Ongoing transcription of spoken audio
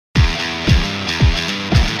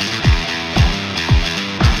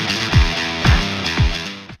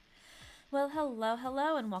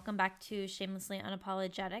Hello, and welcome back to Shamelessly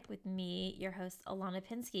Unapologetic with me, your host, Alana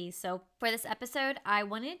Pinsky. So, for this episode, I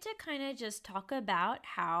wanted to kind of just talk about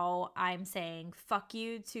how I'm saying fuck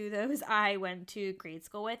you to those I went to grade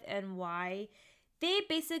school with and why they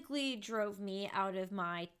basically drove me out of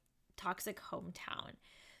my toxic hometown.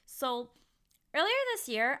 So, earlier this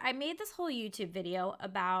year, I made this whole YouTube video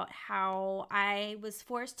about how I was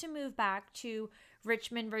forced to move back to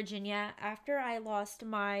Richmond, Virginia after I lost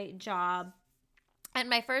my job at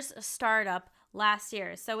my first startup last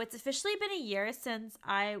year. So it's officially been a year since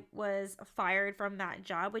I was fired from that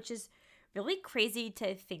job, which is really crazy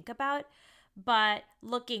to think about. But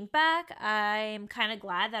looking back, I'm kind of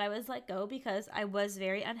glad that I was let go because I was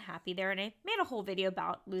very unhappy there. And I made a whole video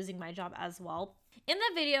about losing my job as well. In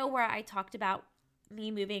the video where I talked about me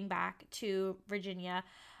moving back to Virginia,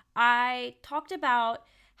 I talked about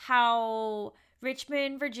how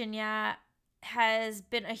Richmond, Virginia has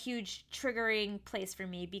been a huge triggering place for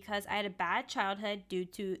me because I had a bad childhood due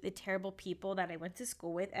to the terrible people that I went to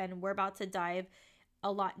school with, and we're about to dive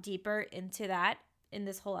a lot deeper into that in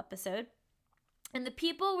this whole episode. And the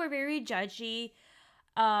people were very judgy.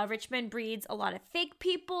 Richmond breeds a lot of fake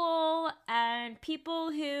people and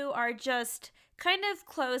people who are just kind of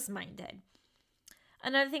closed-minded.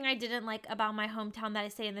 Another thing I didn't like about my hometown that I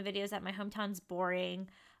say in the video is that my hometown's boring.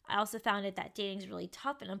 I also found it that dating is really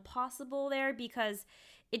tough and impossible there because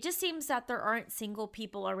it just seems that there aren't single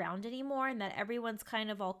people around anymore and that everyone's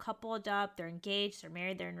kind of all coupled up, they're engaged, they're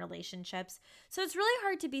married, they're in relationships. So it's really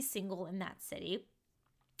hard to be single in that city.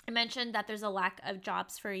 I mentioned that there's a lack of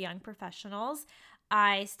jobs for young professionals.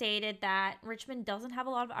 I stated that Richmond doesn't have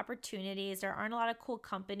a lot of opportunities. There aren't a lot of cool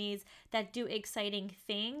companies that do exciting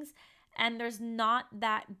things. And there's not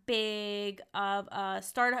that big of a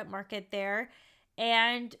startup market there.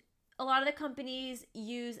 And a lot of the companies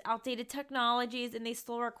use outdated technologies and they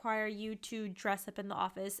still require you to dress up in the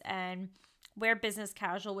office and wear business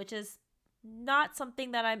casual, which is not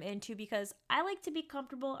something that I'm into because I like to be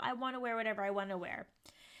comfortable. I want to wear whatever I want to wear.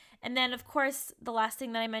 And then, of course, the last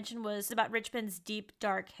thing that I mentioned was about Richmond's deep,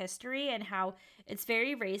 dark history and how it's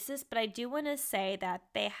very racist. But I do want to say that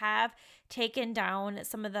they have taken down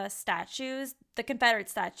some of the statues, the Confederate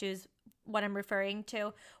statues, what I'm referring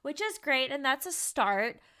to, which is great. And that's a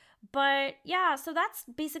start. But yeah, so that's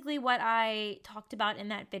basically what I talked about in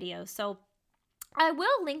that video. So I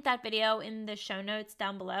will link that video in the show notes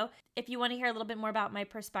down below if you want to hear a little bit more about my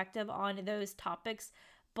perspective on those topics,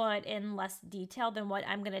 but in less detail than what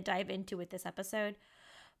I'm going to dive into with this episode.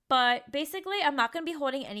 But basically, I'm not going to be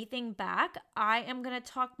holding anything back. I am going to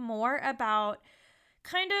talk more about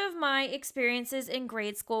kind of my experiences in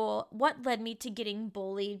grade school, what led me to getting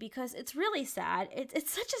bullied, because it's really sad.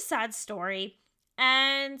 It's such a sad story.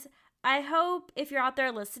 And I hope if you're out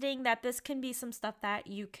there listening that this can be some stuff that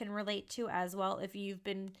you can relate to as well if you've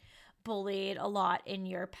been bullied a lot in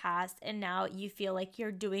your past and now you feel like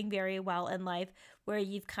you're doing very well in life where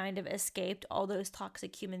you've kind of escaped all those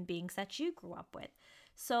toxic human beings that you grew up with.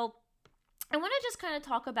 So I want to just kind of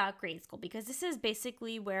talk about grade school because this is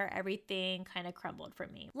basically where everything kind of crumbled for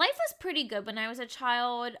me. Life was pretty good when I was a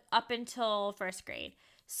child up until first grade.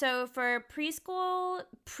 So for preschool,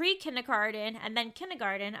 pre-kindergarten, and then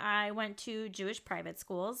kindergarten, I went to Jewish private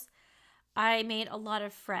schools. I made a lot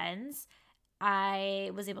of friends.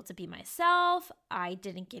 I was able to be myself. I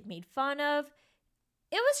didn't get made fun of.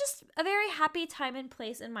 It was just a very happy time and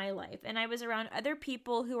place in my life. And I was around other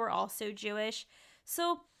people who were also Jewish.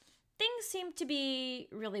 So things seemed to be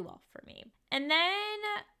really well for me. And then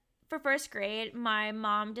for first grade, my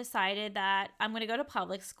mom decided that I'm going to go to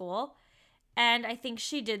public school. And I think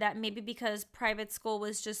she did that maybe because private school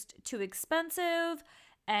was just too expensive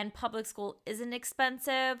and public school isn't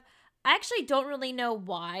expensive. I actually don't really know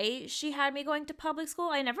why she had me going to public school.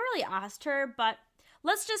 I never really asked her, but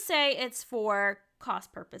let's just say it's for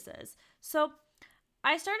cost purposes. So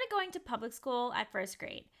I started going to public school at first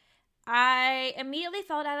grade. I immediately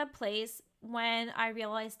felt out of place when I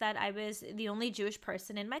realized that I was the only Jewish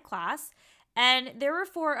person in my class. And there were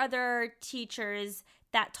 4 other teachers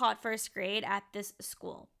that taught first grade at this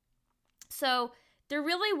school. So there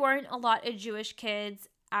really weren't a lot of Jewish kids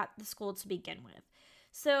at the school to begin with.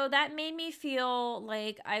 So that made me feel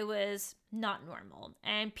like I was not normal.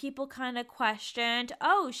 And people kind of questioned,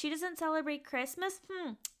 oh, she doesn't celebrate Christmas?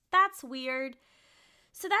 That's weird.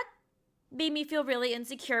 So that made me feel really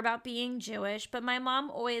insecure about being Jewish. But my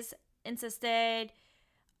mom always insisted,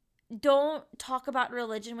 don't talk about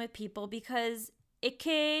religion with people because it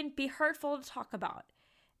can be hurtful to talk about.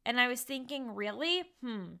 And I was thinking, really?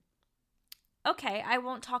 Okay, I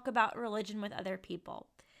won't talk about religion with other people.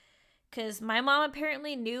 Because my mom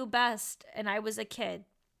apparently knew best and I was a kid.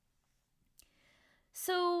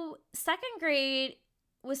 So, second grade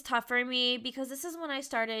was tough for me because this is when I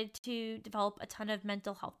started to develop a ton of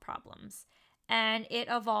mental health problems. And it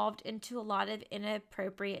evolved into a lot of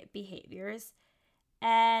inappropriate behaviors.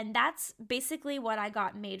 And that's basically what I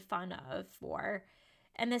got made fun of for.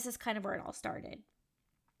 And this is kind of where it all started.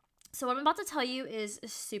 So, what I'm about to tell you is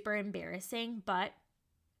super embarrassing, but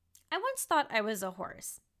I once thought I was a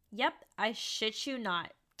horse. Yep, I shit you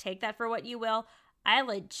not. Take that for what you will. I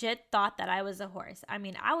legit thought that I was a horse. I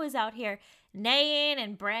mean, I was out here neighing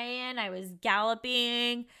and braying. I was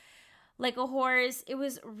galloping like a horse. It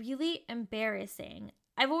was really embarrassing.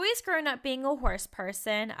 I've always grown up being a horse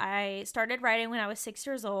person. I started riding when I was 6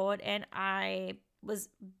 years old, and I was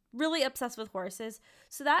really obsessed with horses.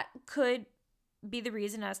 So that could be the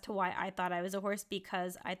reason as to why I thought I was a horse,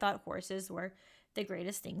 because I thought horses were the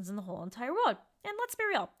greatest things in the whole entire world. And let's be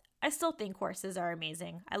real, I still think horses are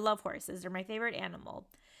amazing. I love horses. They're my favorite animal.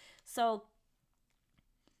 So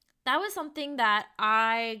that was something that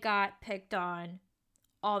I got picked on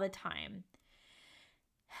all the time.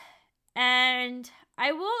 And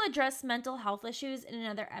I will address mental health issues in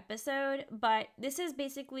another episode, but this is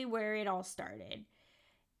basically where it all started.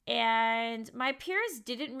 And my peers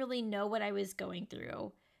didn't really know what I was going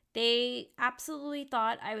through. They absolutely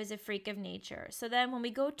thought I was a freak of nature. So then when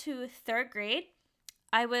we go to third grade,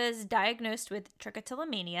 I was diagnosed with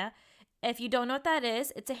trichotillomania. If you don't know what that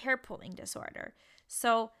is, it's a hair pulling disorder.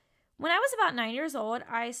 So when I was about 9 years old,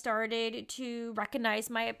 I started to recognize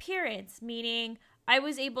my appearance, meaning I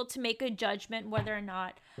was able to make a judgment whether or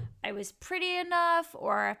not I was pretty enough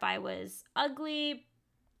or if I was ugly.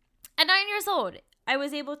 At 9 years old, I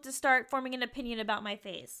was able to start forming an opinion about my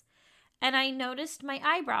face. And I noticed my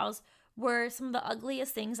eyebrows were some of the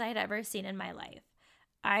ugliest things I had ever seen in my life.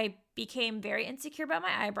 I became very insecure about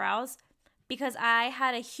my eyebrows because I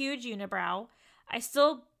had a huge unibrow. I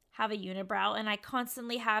still have a unibrow, and I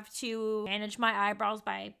constantly have to manage my eyebrows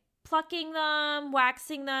by plucking them,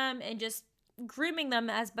 waxing them, and just grooming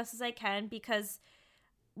them as best as I can, because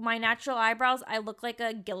my natural eyebrows, I look like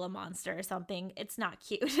a Gila monster or something. It's not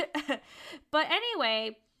cute. But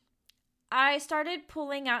anyway, I started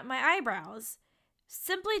pulling out my eyebrows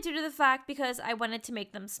simply due to the fact because I wanted to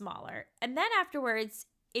make them smaller. And then afterwards,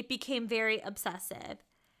 it became very obsessive.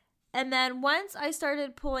 And then once I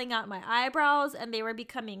started pulling out my eyebrows and they were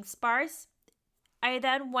becoming sparse, I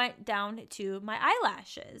then went down to my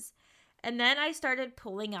eyelashes. And then I started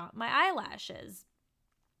pulling out my eyelashes.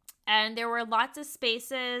 And there were lots of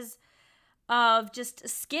spaces of just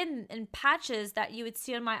skin and patches that you would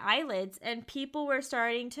see on my eyelids. And people were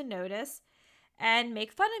starting to notice and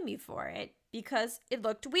make fun of me for it because it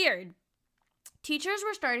looked weird. Teachers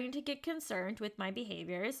were starting to get concerned with my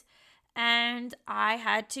behaviors, and I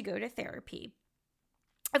had to go to therapy.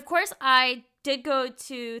 Of course, I did go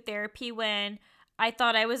to therapy when I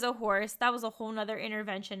thought I was a horse. That was a whole nother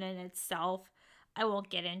intervention in itself. I won't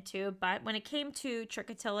get into, but when it came to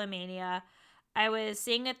trichotillomania, I was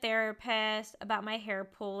seeing a therapist about my hair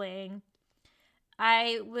pulling.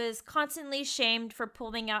 I was constantly shamed for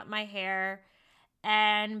pulling out my hair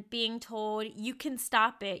and being told, you can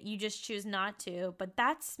stop it, you just choose not to. But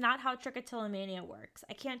that's not how trichotillomania works.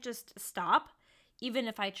 I can't just stop, even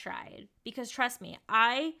if I tried. Because trust me,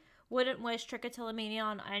 I wouldn't wish trichotillomania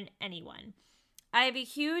on anyone. I have a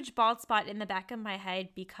huge bald spot in the back of my head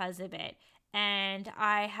because of it. And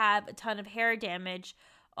I have a ton of hair damage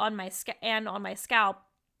on my scalp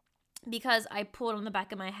because I pulled on the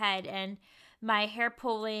back of my head. And my hair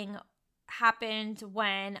pulling happened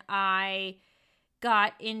when I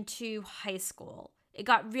got into high school. It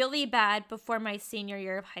got really bad before my senior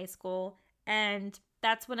year of high school, and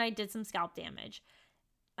that's when I did some scalp damage.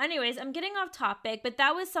 Anyways, I'm getting off topic, but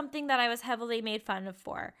that was something that I was heavily made fun of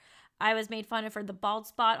for. I was made fun of for the bald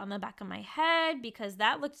spot on the back of my head because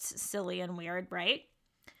that looked silly and weird, right?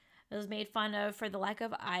 I was made fun of for the lack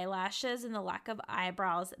of eyelashes and the lack of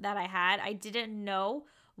eyebrows that I had. I didn't know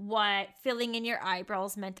what filling in your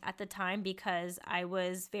eyebrows meant at the time because I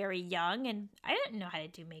was very young and I didn't know how to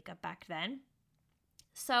do makeup back then.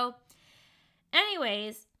 So,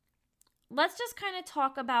 anyways, let's just kind of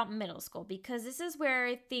talk about middle school because this is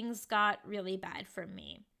where things got really bad for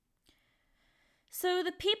me. So,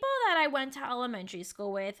 the people that I went to elementary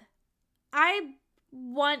school with, I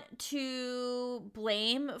want to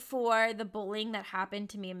blame for the bullying that happened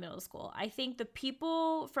to me in middle school. I think the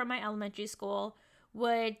people from my elementary school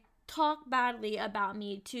would talk badly about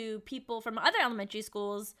me to people from other elementary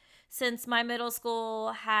schools since my middle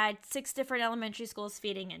school had 6 different elementary schools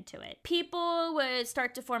feeding into it. People would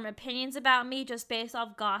start to form opinions about me just based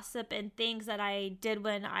off gossip and things that I did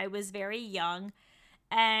when I was very young,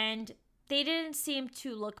 and they didn't seem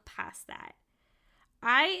to look past that.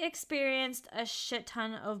 I experienced a shit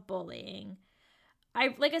ton of bullying.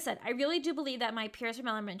 Like I said, I really do believe that my peers from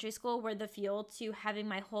elementary school were the fuel to having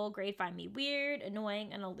my whole grade find me weird,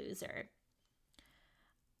 annoying, and a loser.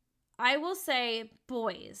 I will say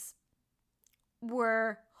boys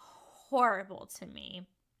were horrible to me.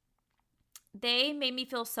 They made me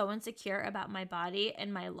feel so insecure about my body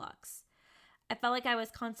and my looks. I felt like I was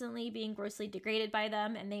constantly being grossly degraded by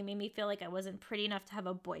them, and they made me feel like I wasn't pretty enough to have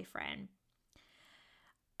a boyfriend.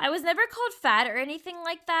 I was never called fat or anything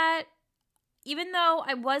like that, even though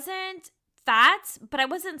I wasn't fat, but I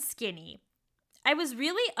wasn't skinny. I was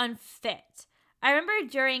really unfit. I remember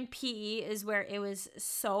during PE is where it was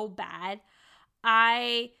so bad.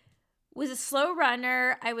 I was a slow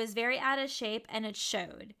runner. I was very out of shape, and it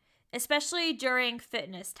showed, especially during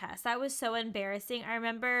fitness tests. That was so embarrassing. I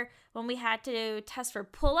remember when we had to test for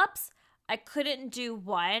pull-ups, I couldn't do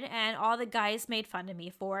one, and all the guys made fun of me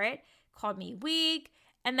for it, called me weak.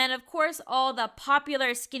 And then, of course, all the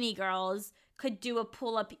popular skinny girls could do a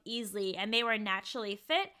pull-up easily, and they were naturally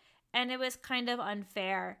fit, and it was kind of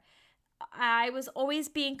unfair. I was always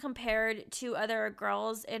being compared to other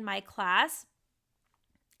girls in my class,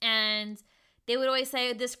 and they would always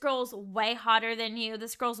say, this girl's way hotter than you,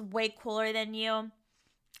 this girl's way cooler than you, and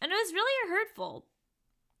it was really hurtful.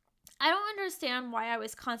 I don't understand why I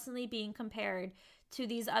was constantly being compared to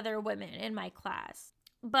these other women in my class,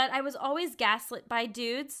 but I was always gaslit by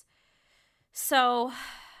dudes. So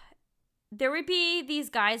there would be these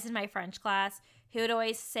guys in my French class who would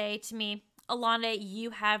always say to me, Alana, you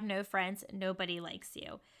have no friends. Nobody likes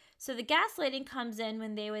you. So the gaslighting comes in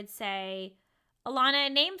when they would say,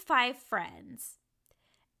 Alana, name 5 friends.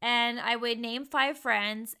 And I would name 5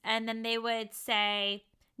 friends, and then they would say,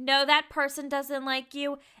 no, that person doesn't like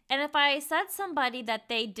you. And if I said somebody that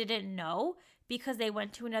they didn't know because they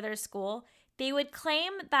went to another school, they would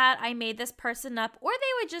claim that I made this person up, or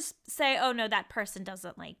they would just say, oh no, that person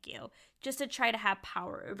doesn't like you, just to try to have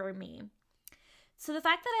power over me. So the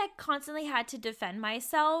fact that I constantly had to defend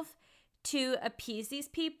myself to appease these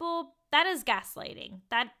people, that is gaslighting.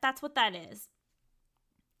 That's what that is.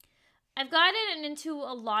 I've gotten into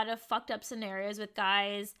a lot of fucked up scenarios with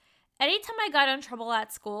guys. Anytime I got in trouble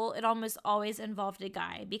at school, it almost always involved a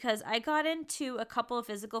guy, because I got into a couple of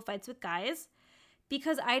physical fights with guys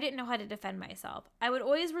because I didn't know how to defend myself. I would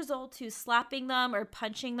always resort to slapping them or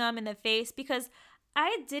punching them in the face because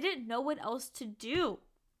I didn't know what else to do.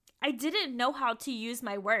 I didn't know how to use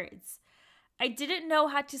my words. I didn't know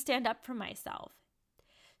how to stand up for myself.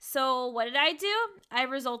 So what did I do? I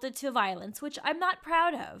resorted to violence, which I'm not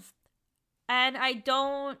proud of. And I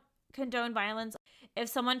don't condone violence. If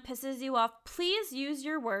someone pisses you off, please use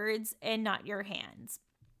your words and not your hands.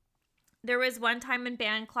 There was one time in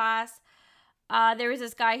band class, there was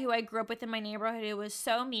this guy who I grew up with in my neighborhood who was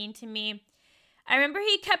so mean to me. I remember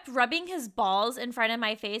he kept rubbing his balls in front of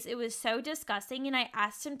my face. It was so disgusting, and I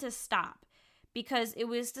asked him to stop because it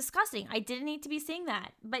was disgusting. I didn't need to be seeing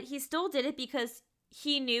that, but he still did it because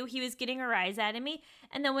he knew he was getting a rise out of me.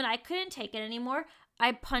 And then when I couldn't take it anymore,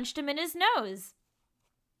 I punched him in his nose.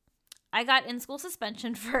 I got in-school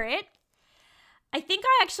suspension for it. I think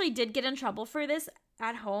I actually did get in trouble for this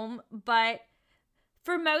at home, but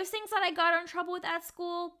for most things that I got in trouble with at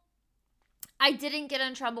school, I didn't get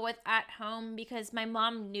in trouble with at home because my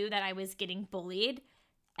mom knew that I was getting bullied,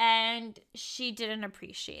 and she didn't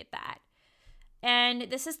appreciate that. And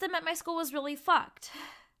the system at my school was really fucked.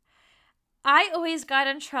 I always got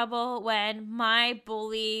in trouble when my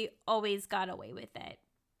bully always got away with it.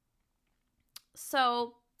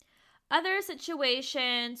 So other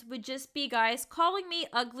situations would just be guys calling me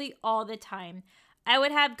ugly all the time. I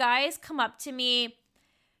would have guys come up to me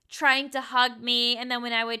trying to hug me, and then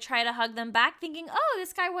when I would try to hug them back, thinking, oh,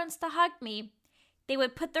 this guy wants to hug me, they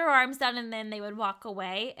would put their arms down and then they would walk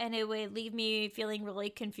away, and it would leave me feeling really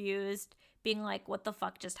confused, being like, what the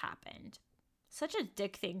fuck just happened? Such a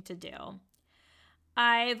dick thing to do.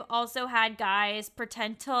 I've also had guys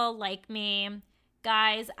pretend to like me,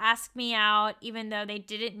 guys ask me out even though they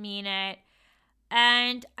didn't mean it.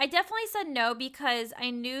 And I definitely said no because I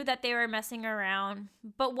knew that they were messing around.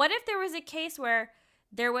 But what if there was a case where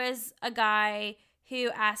there was a guy who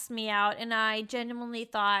asked me out and I genuinely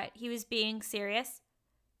thought he was being serious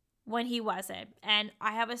when he wasn't? And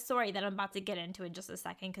I have a story that I'm about to get into in just a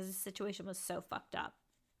second because the situation was so fucked up.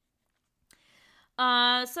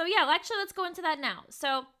 So yeah, actually, let's go into that now.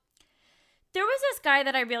 So there was this guy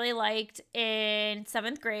that I really liked in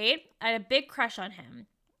 7th grade. I had a big crush on him.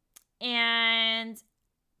 And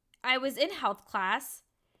I was in health class,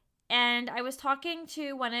 and I was talking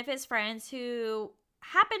to one of his friends who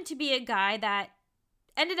happened to be a guy that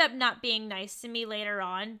ended up not being nice to me later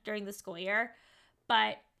on during the school year.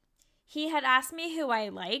 but he had asked me who I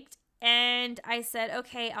liked, and I said,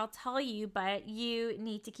 okay, I'll tell you, but you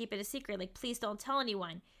need to keep it a secret. Like, please don't tell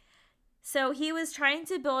anyone. So he was trying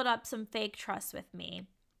to build up some fake trust with me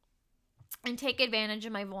and take advantage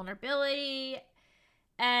of my vulnerability.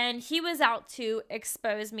 And he was out to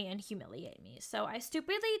expose me and humiliate me. So I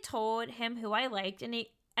stupidly told him who I liked,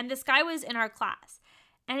 and this guy was in our class.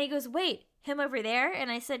 And he goes, wait, him over there? And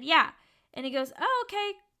I said, yeah. And he goes, oh,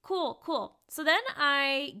 okay, cool. So then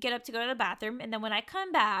I get up to go to the bathroom, and then when I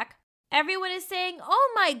come back, everyone is saying,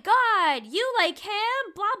 oh my God, you like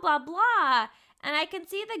him? Blah, blah, blah. And I can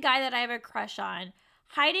see the guy that I have a crush on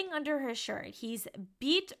hiding under his shirt. He's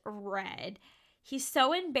beet red. He's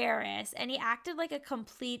so embarrassed, and he acted like a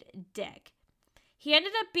complete dick. He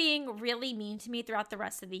ended up being really mean to me throughout the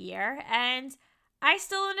rest of the year, and I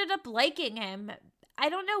still ended up liking him. I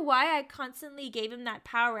don't know why I constantly gave him that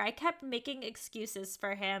power. I kept making excuses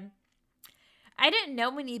for him. I didn't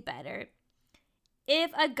know any better.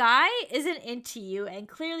 If a guy isn't into you and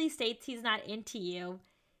clearly states he's not into you,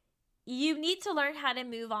 you need to learn how to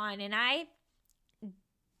move on. And I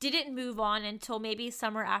didn't move on until maybe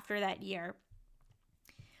summer after that year.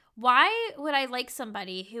 Why would I like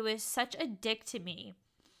somebody who is such a dick to me?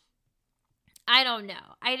 I don't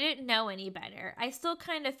know. I didn't know any better. I still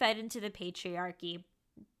kind of fed into the patriarchy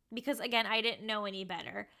because, again, I didn't know any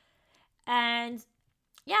better. And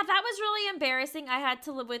yeah, that was really embarrassing. I had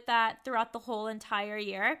to live with that throughout the whole entire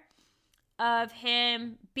year of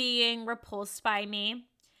him being repulsed by me.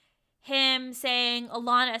 Him saying,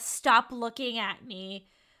 Alana, stop looking at me.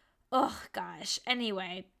 Oh, gosh.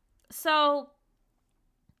 Anyway, so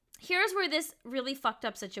here's where this really fucked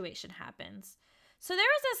up situation happens. So there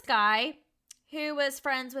was this guy who was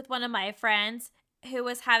friends with one of my friends who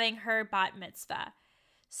was having her bat mitzvah.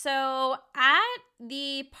 So at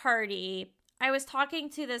the party, I was talking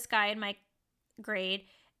to this guy in my grade,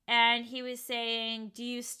 and he was saying, do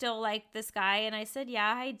you still like this guy? And I said,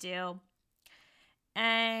 yeah, I do.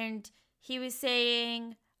 And he was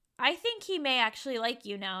saying, I think he may actually like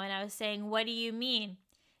you now. And I was saying, what do you mean?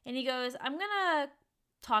 And he goes, I'm going to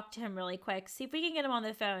talk to him really quick, see if we can get him on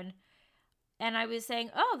the phone. And I was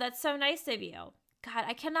saying, oh, that's so nice of you. God,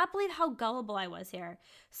 I cannot believe how gullible I was here.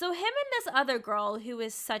 So him and this other girl who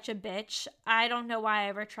is such a bitch, I don't know why I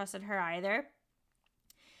ever trusted her either.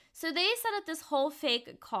 So they set up this whole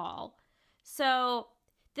fake call. So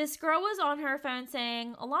this girl was on her phone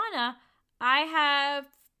saying, Alana, I have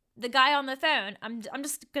the guy on the phone. I'm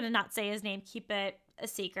just going to not say his name, keep it a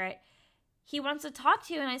secret. He wants to talk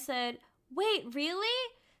to you. And I said, wait, really?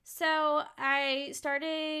 So I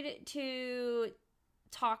started to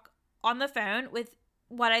talk on the phone with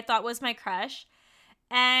what I thought was my crush.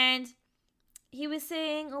 And he was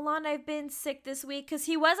saying, Alana, I've been sick this week, because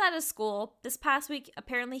he was out of school. This past week,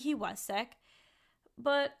 apparently he was sick.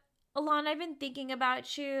 But Alana, I've been thinking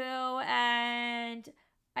about you, and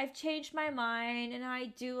I've changed my mind, and I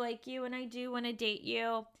do like you, and I do want to date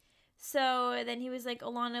you. So then he was like,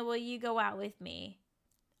 Alana, will you go out with me?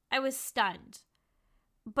 I was stunned.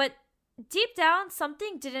 But deep down,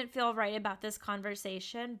 something didn't feel right about this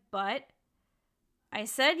conversation, but I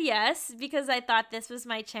said yes because I thought this was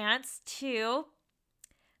my chance to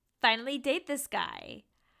finally date this guy.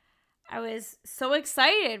 I was so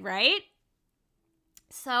excited, right?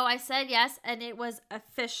 So I said yes, and it was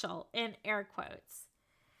official in air quotes.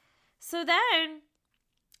 So then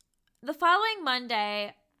the following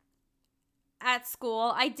Monday at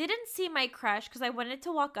school, I didn't see my crush because I wanted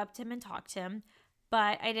to walk up to him and talk to him,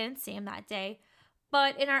 but I didn't see him that day.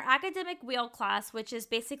 But in our academic wheel class, which is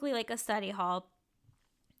basically like a study hall,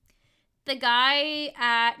 the guy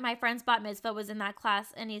at my friend's bat mitzvah was in that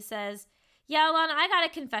class, and he says, yeah, Alana, I got a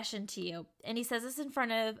confession to you. And he says this in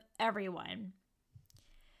front of everyone.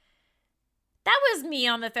 That was me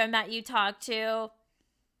on the phone that you talked to.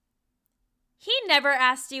 He never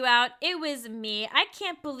asked you out. It was me. I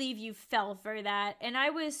can't believe you fell for that. And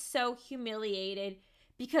I was so humiliated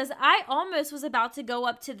because I almost was about to go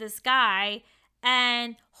up to this guy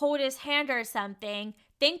and hold his hand or something.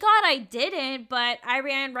 Thank God I didn't, but I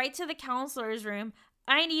ran right to the counselor's room.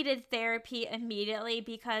 I needed therapy immediately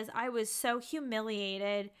because I was so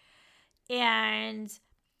humiliated and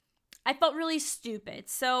I felt really stupid.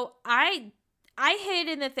 So I hid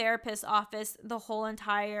in the therapist's office the whole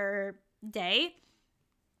entire day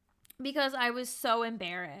because I was so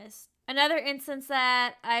embarrassed. Another instance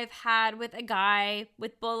that I've had with a guy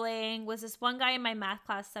with bullying was this one guy in my math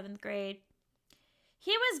class, 7th grade.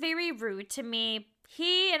 He was very rude to me.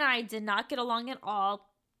 He and I did not get along at all.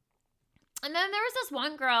 And then there was this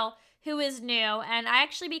one girl who was new, and I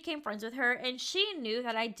actually became friends with her, and she knew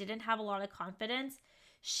that I didn't have a lot of confidence.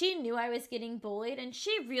 She knew I was getting bullied and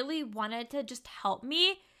she really wanted to just help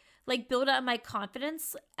me, like, build up my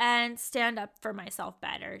confidence and stand up for myself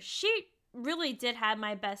better. She really did have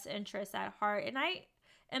my best interests at heart, and I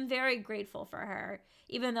am very grateful for her.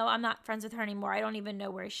 Even though I'm not friends with her anymore, I don't even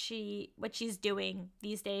know what she's doing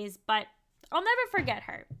these days, but I'll never forget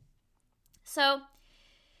her. So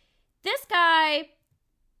this guy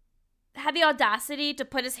had the audacity to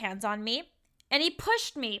put his hands on me, and he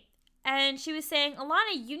pushed me. And she was saying,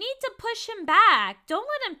 Alana, you need to push him back. Don't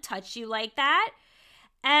let him touch you like that.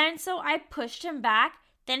 And so I pushed him back.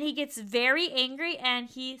 Then he gets very angry and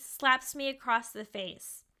he slaps me across the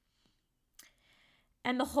face.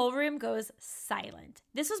 And the whole room goes silent.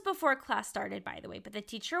 This was before class started, by the way. But the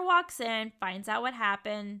teacher walks in, finds out what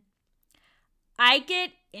happened. I get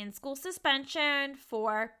in-school suspension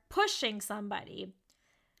for pushing somebody.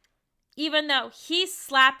 Even though he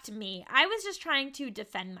slapped me, I was just trying to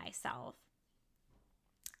defend myself.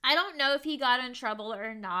 I don't know if he got in trouble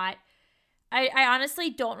or not. I honestly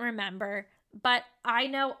don't remember. But I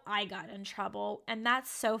know I got in trouble. And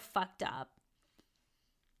that's so fucked up.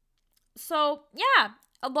 So, yeah,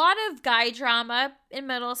 a lot of guy drama in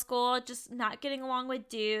middle school, just not getting along with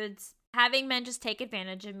dudes, having men just take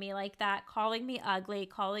advantage of me like that, calling me ugly,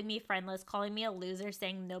 calling me friendless, calling me a loser,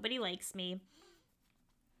 saying nobody likes me.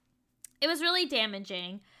 It was really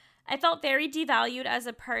damaging. I felt very devalued as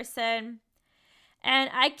a person,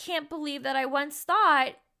 and I can't believe that I once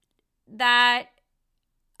thought that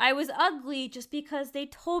I was ugly just because they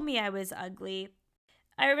told me I was ugly.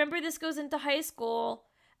 I remember this goes into high school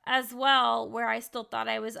as well, where I still thought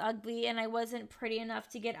I was ugly and I wasn't pretty enough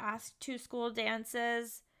to get asked to school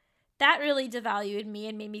dances. That really devalued me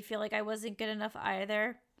and made me feel like I wasn't good enough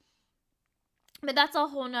either. But that's a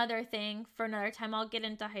whole nother thing for another time. I'll get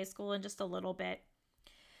into high school in just a little bit.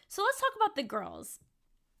 So let's talk about the girls.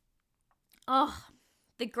 Oh,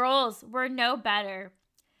 the girls were no better.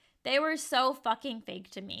 They were so fucking fake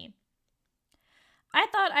to me. I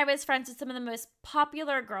thought I was friends with some of the most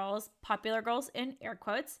popular girls in air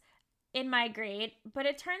quotes, in my grade, but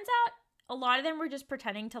it turns out a lot of them were just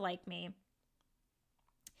pretending to like me.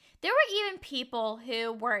 There were even people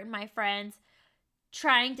who weren't my friends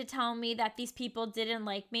trying to tell me that these people didn't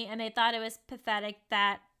like me, and they thought it was pathetic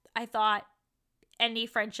that I thought any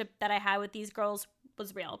friendship that I had with these girls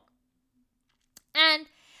was real. And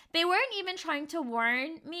they weren't even trying to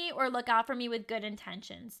warn me or look out for me with good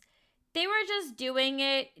intentions. They were just doing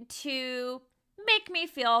it to make me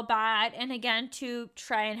feel bad and, again, to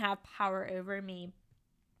try and have power over me,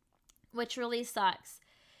 which really sucks.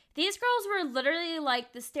 These girls were literally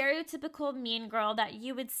like the stereotypical mean girl that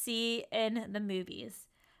you would see in the movies.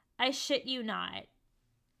 I shit you not.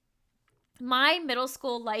 My middle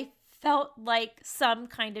school life felt like some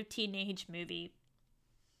kind of teenage movie.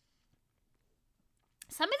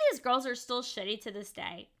 Some of these girls are still shitty to this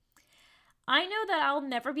day. I know that I'll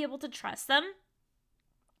never be able to trust them.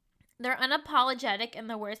 They're unapologetic in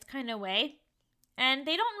the worst kind of way, and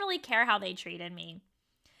they don't really care how they treated me.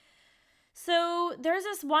 So there's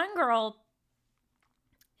this one girl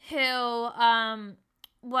who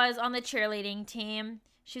was on the cheerleading team.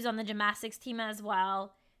 She was on the gymnastics team as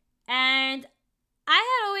well. And I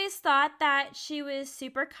had always thought that she was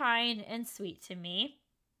super kind and sweet to me.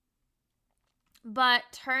 But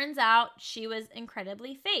turns out she was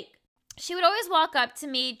incredibly fake. She would always walk up to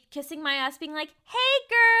me, kissing my ass, being like, "Hey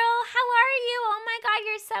girl, how are you? Oh my God,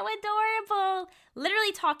 you're so adorable."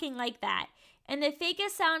 Literally talking like that. And the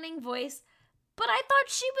fakest sounding voice, but I thought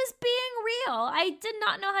she was being real. I did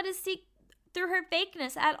not know how to see through her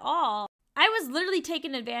fakeness at all. I was literally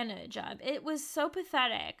taken advantage of. It was so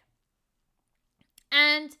pathetic.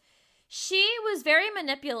 And she was very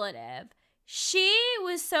manipulative. She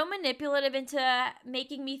was so manipulative into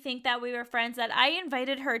making me think that we were friends that I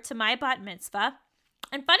invited her to my bat mitzvah.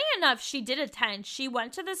 And funny enough, she did attend. She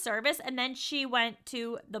went to the service and then she went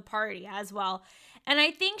to the party as well. And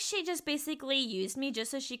I think she just basically used me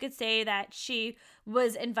just so she could say that she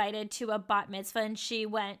was invited to a bat mitzvah and she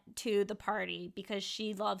went to the party because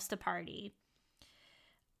she loves to party.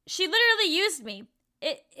 She literally used me.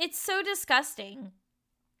 It's so disgusting.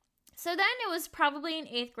 So then it was probably in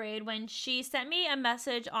 8th grade when she sent me a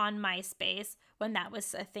message on MySpace, when that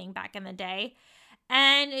was a thing back in the day.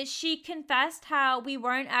 And she confessed how we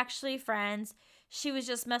weren't actually friends. She was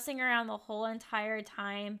just messing around the whole entire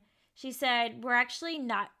time. She said, "We're actually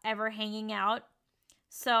not ever hanging out,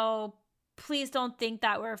 so please don't think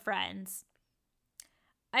that we're friends."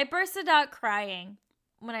 I bursted out crying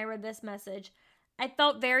when I read this message. I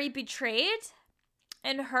felt very betrayed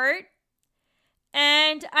and hurt.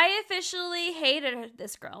 And I officially hated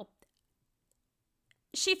this girl.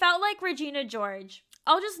 She felt like Regina George.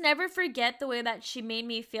 I'll just never forget the way that she made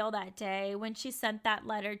me feel that day when she sent that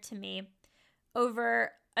letter to me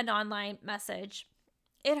over an online message.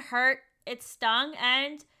 It hurt, it stung,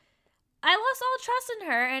 and I lost all trust in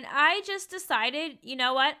her. And I just decided, you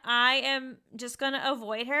know what? I am just going to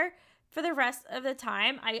avoid her for the rest of the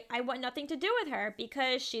time. I want nothing to do with her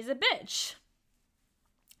because she's a bitch.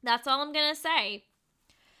 That's all I'm going to say.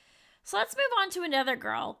 So let's move on to another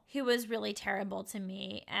girl who was really terrible to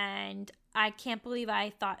me. And I can't believe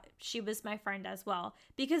I thought she was my friend as well.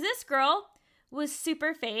 Because this girl was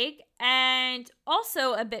super fake and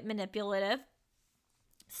also a bit manipulative.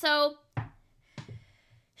 So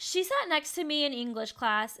she sat next to me in English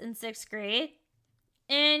class in 6th grade.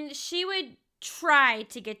 And she would try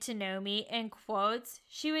to get to know me, in quotes.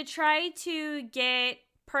 She would try to get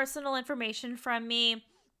personal information from me.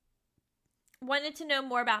 Wanted to know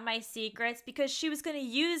more about my secrets because she was going to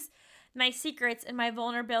use my secrets and my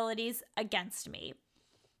vulnerabilities against me.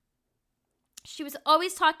 She was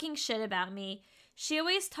always talking shit about me. She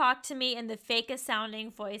always talked to me in the fakest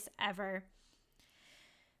sounding voice ever.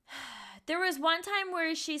 There was one time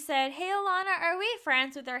where she said, "Hey, Alana, are we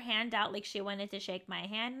friends?" with her hand out like she wanted to shake my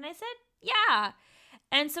hand. And I said, "Yeah."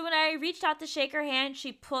 And so when I reached out to shake her hand,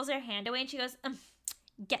 she pulls her hand away and she goes,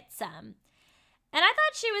 "Get some." And I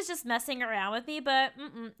thought she was just messing around with me, but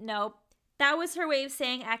no. That was her way of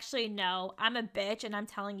saying, actually, no, I'm a bitch and I'm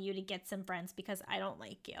telling you to get some friends because I don't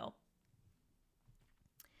like you.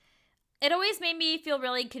 It always made me feel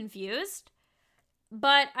really confused,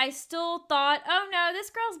 but I still thought, oh no, this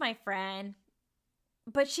girl's my friend,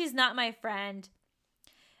 but she's not my friend.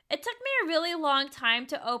 It took me a really long time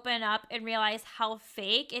to open up and realize how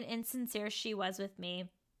fake and insincere she was with me.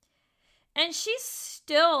 And she's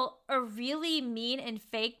still a really mean and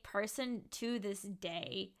fake person to this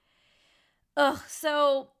day.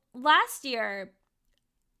 So last year,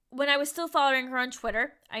 when I was still following her on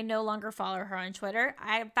Twitter, I no longer follow her on Twitter.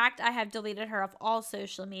 In fact, I have deleted her off all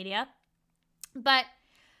social media. But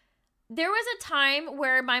there was a time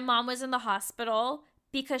where my mom was in the hospital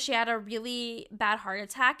because she had a really bad heart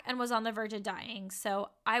attack and was on the verge of dying. So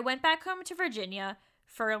I went back home to Virginia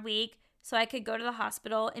for a week so I could go to the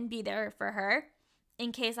hospital and be there for her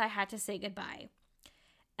in case I had to say goodbye.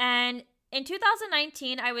 And in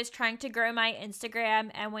 2019, I was trying to grow my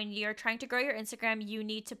Instagram. And when you're trying to grow your Instagram, you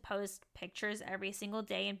need to post pictures every single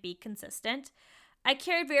day and be consistent. I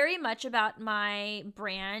cared very much about my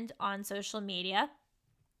brand on social media.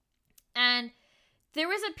 And there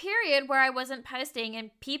was a period where I wasn't posting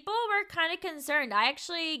and people were kind of concerned. I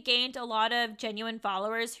actually gained a lot of genuine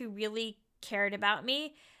followers who really cared about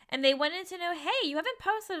me. And they wanted to know, hey, you haven't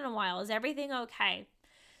posted in a while. Is everything okay?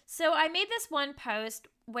 So I made this one post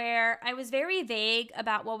where I was very vague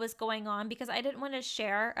about what was going on because I didn't want to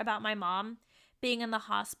share about my mom being in the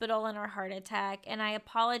hospital and her heart attack. And I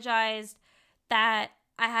apologized that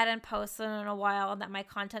I hadn't posted in a while and that my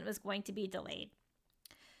content was going to be delayed.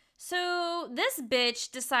 So this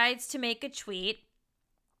bitch decides to make a tweet.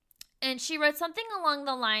 And she wrote something along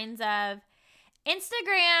the lines of,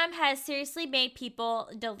 Instagram has seriously made people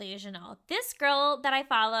delusional. This girl that I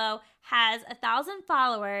follow has 1,000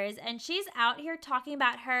 followers and she's out here talking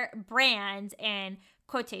about her brand in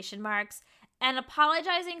quotation marks and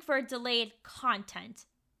apologizing for delayed content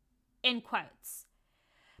in quotes.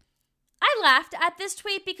 I laughed at this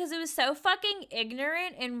tweet because it was so fucking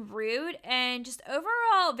ignorant and rude and just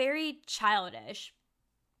overall very childish.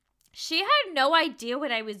 She had no idea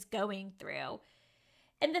what I was going through.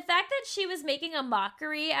 And the fact that she was making a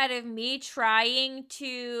mockery out of me trying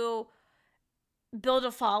to build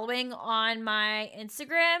a following on my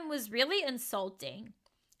Instagram was really insulting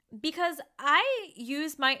because I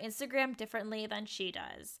use my Instagram differently than she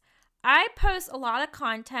does. I post a lot of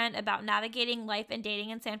content about navigating life and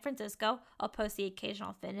dating in San Francisco. I'll post the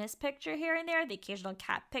occasional fitness picture here and there, the occasional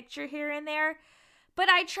cat picture here and there. But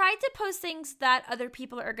I try to post things that other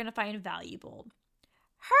people are going to find valuable.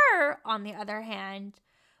 Her, on the other hand,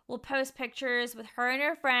 will post pictures with her and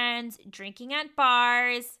her friends drinking at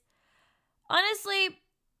bars. Honestly,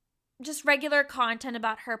 just regular content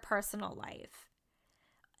about her personal life.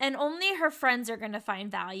 And only her friends are going to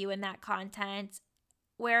find value in that content,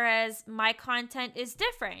 whereas my content is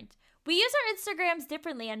different. We use our Instagrams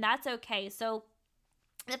differently, and that's okay. So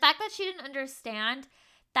the fact that she didn't understand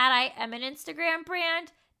that I am an Instagram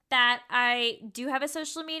brand, that I do have a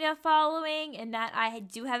social media following, and that I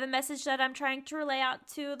do have a message that I'm trying to relay out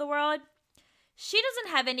to the world, she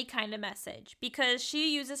doesn't have any kind of message because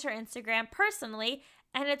she uses her Instagram personally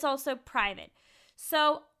and it's also private.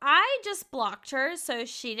 So I just blocked her so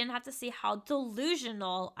she didn't have to see how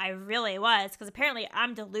delusional I really was, because apparently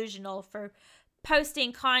I'm delusional for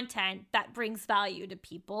posting content that brings value to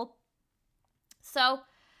people. So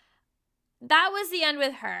that was the end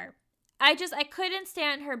with her. I couldn't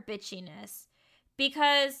stand her bitchiness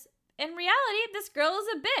because in reality, this girl is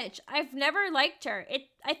a bitch. I've never liked her.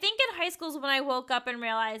 I think in high school is when I woke up and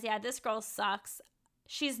realized, yeah, this girl sucks.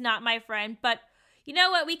 She's not my friend, but you know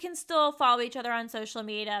what? We can still follow each other on social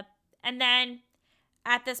media. And then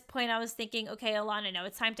at this point, I was thinking, okay, Alana, no,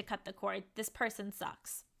 it's time to cut the cord. This person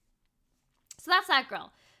sucks. So that's that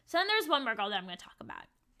girl. So then there's one more girl that I'm going to talk about.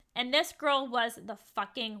 And this girl was the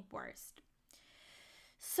fucking worst.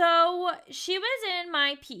 So she was in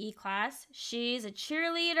my PE class. She's a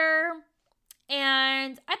cheerleader.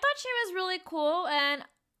 And I thought she was really cool. And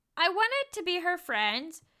I wanted to be her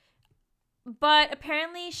friend. But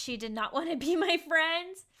apparently she did not want to be my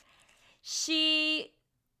friend. She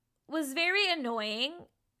was very annoying.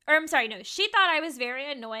 Or I'm sorry, no. She thought I was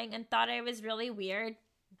very annoying and thought I was really weird.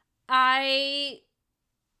 I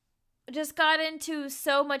just got into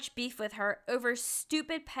so much beef with her over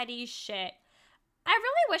stupid, petty shit. I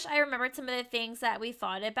really wish I remembered some of the things that we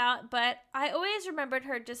fought about, but I always remembered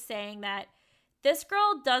her just saying that this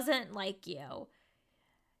girl doesn't like you.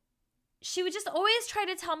 She would just always try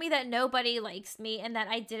to tell me that nobody likes me and that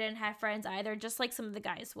I didn't have friends either, just like some of the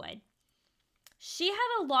guys would. She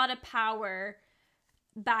had a lot of power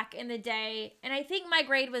back in the day, and I think my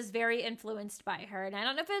grade was very influenced by her. And I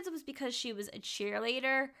don't know if it was because she was a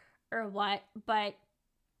cheerleader or what, but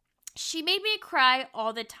she made me cry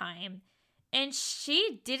all the time. And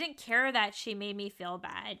she didn't care that she made me feel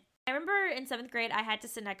bad. I remember in 7th grade, I had to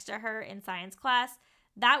sit next to her in science class.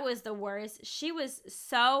 That was the worst. She was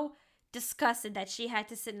so disgusted that she had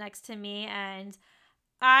to sit next to me. And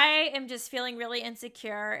I am just feeling really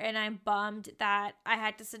insecure. And I'm bummed that I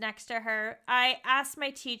had to sit next to her. I asked my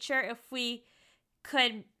teacher if we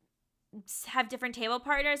could have different table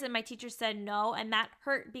partners. And my teacher said no. And that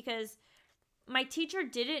hurt because my teacher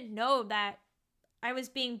didn't know that I was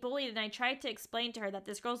being bullied, and I tried to explain to her that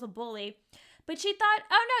this girl's a bully, but she thought,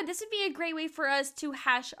 oh no, this would be a great way for us to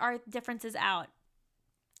hash our differences out.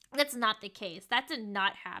 That's not the case. That did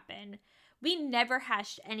not happen. We never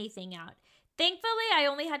hashed anything out. Thankfully, I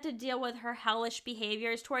only had to deal with her hellish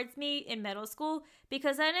behaviors towards me in middle school,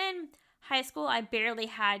 because then in high school, I barely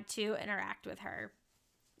had to interact with her,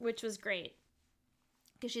 which was great,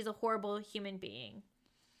 because she's a horrible human being.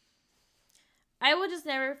 I will just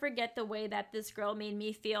never forget the way that this girl made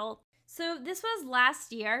me feel. So this was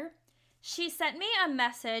last year. She sent me a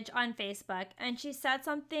message on Facebook, and she said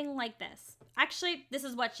something like this. Actually, this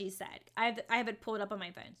is what she said. I have it pulled up on my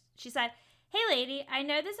phone. She said, "Hey lady, I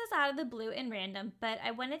know this is out of the blue and random, but I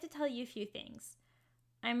wanted to tell you a few things.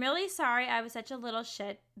 I'm really sorry I was such a little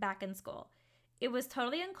shit back in school. It was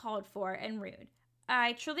totally uncalled for and rude.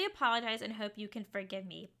 I truly apologize and hope you can forgive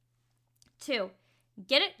me. 2,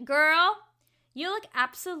 get it, girl? You look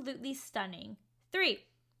absolutely stunning. 3,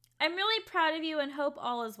 I'm really proud of you and hope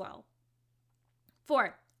all is well.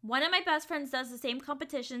 4, one of my best friends does the same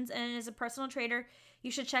competitions and is a personal trainer. You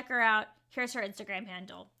should check her out. Here's her Instagram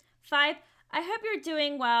handle. 5, I hope you're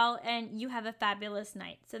doing well and you have a fabulous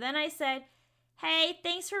night." So then I said, "Hey,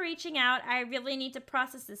 thanks for reaching out. I really need to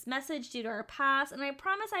process this message due to our past, and I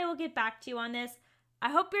promise I will get back to you on this.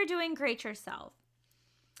 I hope you're doing great yourself."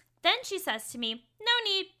 Then she says to me, "No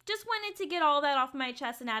need, just wanted to get all that off my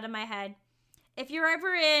chest and out of my head. If you're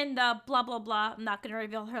ever in the blah, blah, blah, I'm not going to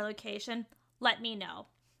reveal her location, let me know."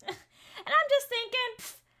 And I'm just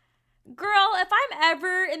thinking, girl, if I'm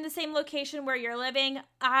ever in the same location where you're living,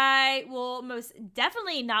 I will most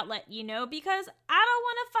definitely not let you know because I don't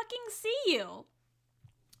want to fucking see you.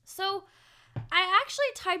 So I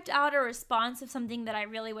actually typed out a response of something that I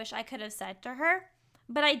really wish I could have said to her,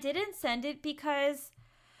 but I didn't send it because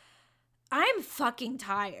I'm fucking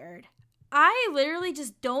tired. I literally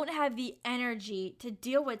just don't have the energy to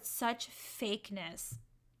deal with such fakeness.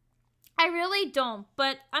 I really don't,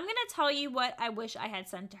 but I'm going to tell you what I wish I had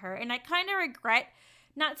sent to her, and I kind of regret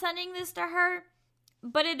not sending this to her,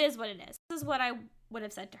 but it is what it is. This is what I would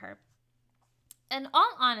have said to her. In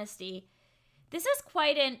all honesty, this is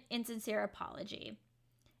quite an insincere apology.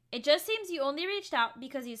 It just seems you only reached out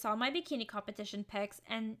because you saw my bikini competition pics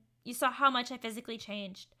and you saw how much I physically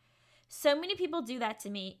changed. So many people do that to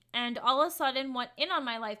me, and all of a sudden went in on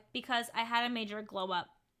my life because I had a major glow up.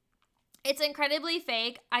 It's incredibly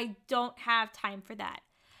fake. I don't have time for that.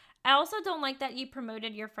 I also don't like that you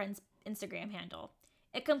promoted your friend's Instagram handle.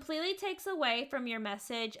 It completely takes away from your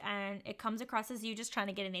message, and it comes across as you just trying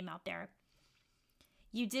to get a name out there.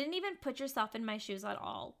 You didn't even put yourself in my shoes at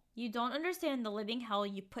all. You don't understand the living hell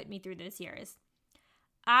you put me through those years.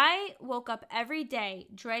 I woke up every day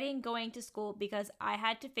dreading going to school because I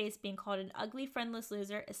had to face being called an ugly, friendless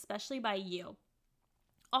loser, especially by you.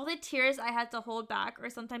 All the tears I had to hold back, or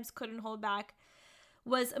sometimes couldn't hold back,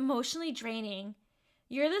 was emotionally draining.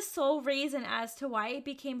 You're the sole reason as to why it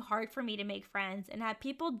became hard for me to make friends and have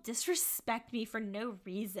people disrespect me for no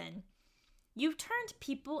reason. You've turned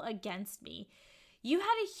people against me. You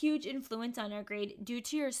had a huge influence on our grade due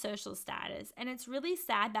to your social status, and it's really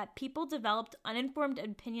sad that people developed uninformed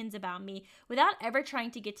opinions about me without ever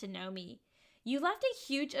trying to get to know me. You left a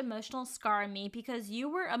huge emotional scar on me because you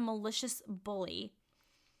were a malicious bully.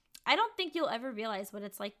 I don't think you'll ever realize what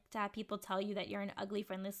it's like to have people tell you that you're an ugly,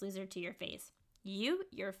 friendless loser to your face. You,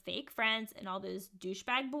 your fake friends, and all those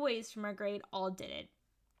douchebag boys from our grade all did it.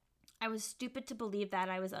 I was stupid to believe that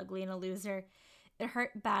I was ugly and a loser. It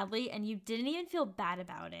hurt badly, and you didn't even feel bad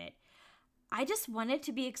about it. I just wanted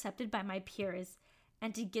to be accepted by my peers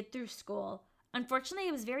and to get through school. Unfortunately,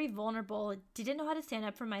 I was very vulnerable, didn't know how to stand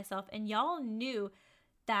up for myself, and y'all knew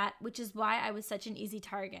that, which is why I was such an easy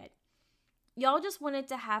target. Y'all just wanted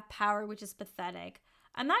to have power, which is pathetic.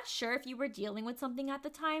 I'm not sure if you were dealing with something at the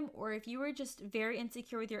time or if you were just very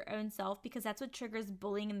insecure with your own self, because that's what triggers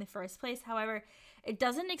bullying in the first place. However, it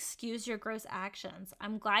doesn't excuse your gross actions.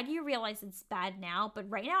 I'm glad you realize it's bad now,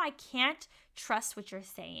 but right now I can't trust what you're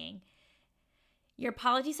saying. Your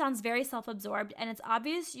apology sounds very self-absorbed, and it's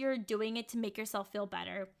obvious you're doing it to make yourself feel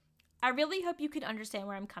better. I really hope you can understand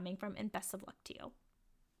where I'm coming from, and best of luck to you.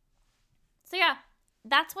 So yeah,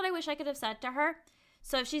 that's what I wish I could have said to her.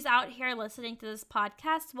 So if she's out here listening to this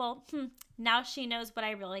podcast, well, now she knows what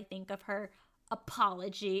I really think of her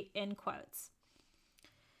apology, in quotes.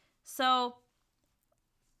 So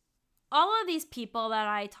all of these people that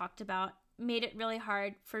I talked about made it really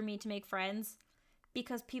hard for me to make friends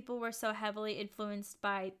because people were so heavily influenced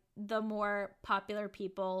by the more popular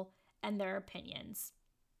people and their opinions.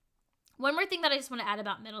 One more thing that I just want to add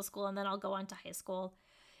about middle school, and then I'll go on to high school.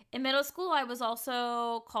 In middle school, I was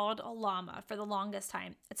also called a llama for the longest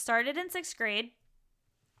time. It started in 6th grade,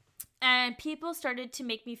 and people started to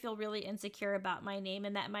make me feel really insecure about my name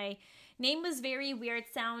and that my name was very weird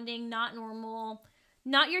sounding, not normal,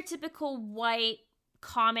 not your typical white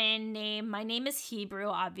common name. My name is Hebrew,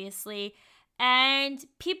 obviously, and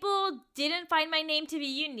people didn't find my name to be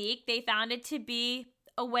unique. They found it to be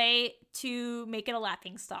a way to make it a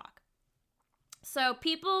laughingstock. So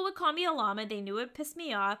people would call me a llama. They knew it would piss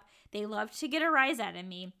me off. They loved to get a rise out of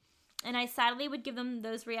me. And I sadly would give them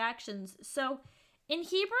those reactions. So in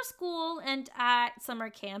Hebrew school and at summer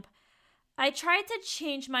camp, I tried to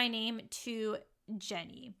change my name to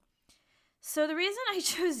Jenny. So the reason I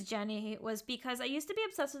chose Jenny was because I used to be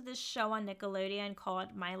obsessed with this show on Nickelodeon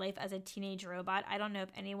called My Life as a Teenage Robot. I don't know if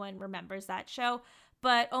anyone remembers that show,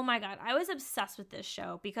 but oh my God, I was obsessed with this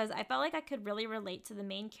show because I felt like I could really relate to the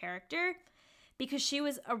main character, because she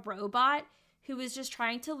was a robot who was just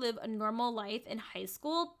trying to live a normal life in high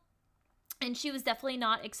school. And she was definitely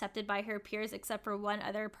not accepted by her peers except for one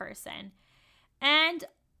other person. And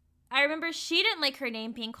I remember she didn't like her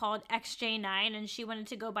name being called XJ9 and she wanted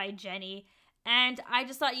to go by Jenny. And I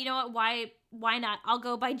just thought, you know what, why not? I'll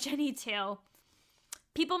go by Jenny too.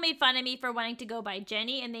 People made fun of me for wanting to go by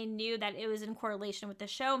Jenny, and they knew that it was in correlation with the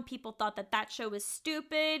show, and people thought that that show was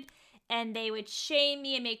stupid. And they would shame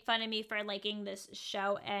me and make fun of me for liking this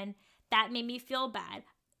show. And that made me feel bad.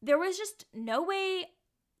 There was just no way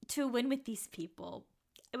to win with these people.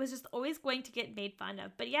 It was just always going to get made fun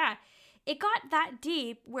of. But yeah, it got that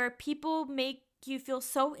deep where people make you feel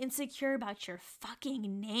so insecure about your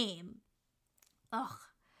fucking name. Ugh.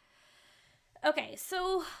 Okay,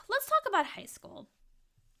 so let's talk about high school.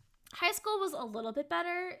 High school was a little bit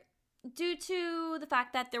better due to the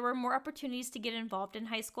fact that there were more opportunities to get involved in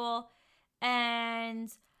high school.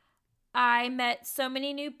 And I met so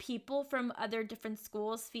many new people from other different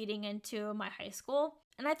schools feeding into my high school.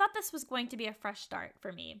 And I thought this was going to be a fresh start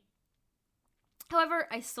for me. However,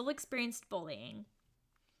 I still experienced bullying.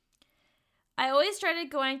 I always started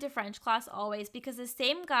going to French class always because the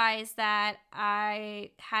same guys that I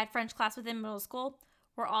had French class with in middle school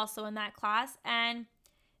were also in that class. And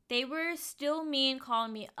they were still mean,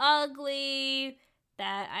 calling me ugly,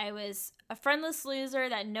 that I was a friendless loser,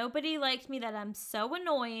 that nobody liked me, that I'm so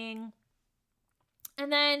annoying.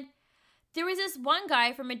 And then there was this one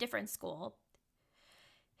guy from a different school,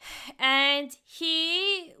 and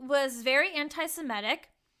he was very anti-Semitic,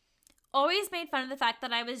 always made fun of the fact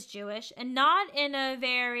that I was Jewish, and not in a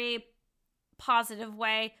very positive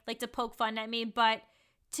way, like to poke fun at me, but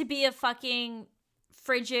to be a fucking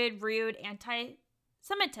frigid, rude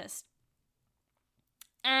anti-Semitist.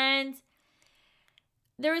 And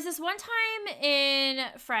There was this one time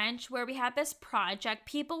in French where we had this project,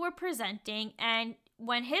 people were presenting, and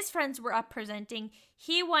when his friends were up presenting,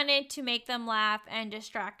 he wanted to make them laugh and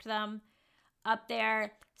distract them up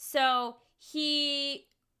there. So he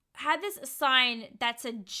had this sign that's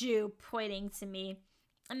a Jew pointing to me.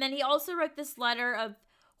 And then he also wrote this letter of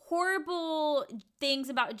horrible things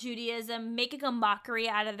about Judaism, making a mockery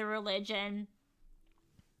out of the religion,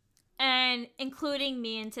 and including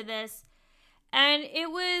me into this. And it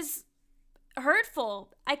was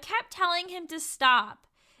hurtful. I kept telling him to stop,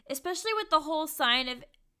 especially with the whole sign of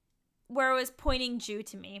where it was pointing Jew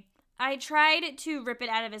to me. I tried to rip it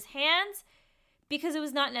out of his hands because it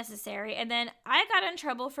was not necessary. And then I got in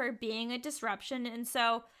trouble for being a disruption. And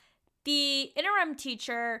so the interim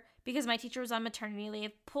teacher, because my teacher was on maternity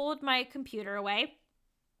leave, pulled my computer away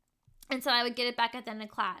and said I would get it back at the end of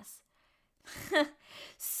class.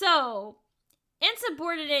 So,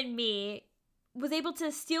 insubordinate me was able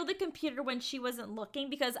to steal the computer when she wasn't looking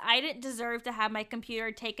because I didn't deserve to have my computer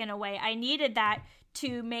taken away. I needed that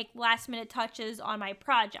to make last minute touches on my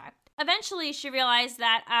project. Eventually, she realized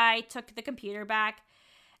that I took the computer back.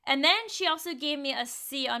 And then she also gave me a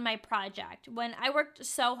C on my project when I worked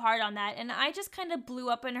so hard on that. And I just kind of blew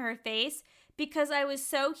up in her face because I was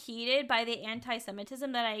so heated by the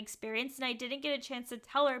anti-Semitism that I experienced. And I didn't get a chance to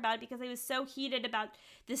tell her about it because I was so heated about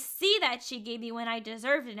the C that she gave me when I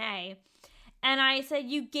deserved an A. And I said,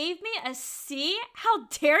 "You gave me a C? How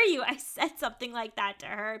dare you?" I said something like that to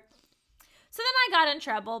her. So then I got in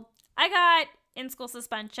trouble. I got in-school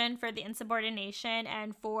suspension for the insubordination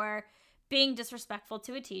and for being disrespectful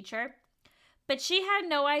to a teacher. But she had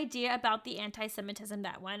no idea about the anti-Semitism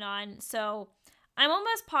that went on. So I'm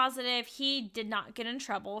almost positive he did not get in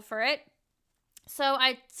trouble for it. So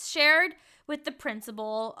I shared with the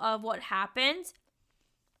principal of what happened.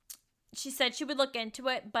 She said she would look into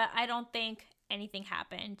it, but I don't think anything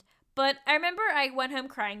happened. But I remember I went home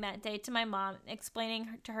crying that day to my mom,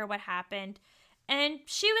 explaining to her what happened, and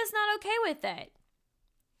she was not okay with it.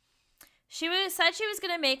 Said she was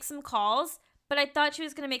going to make some calls, but I thought she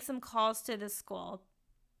was going to make some calls to the school.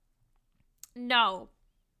 No.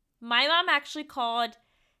 My mom actually called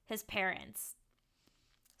his parents.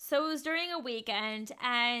 So it was during a weekend,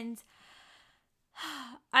 and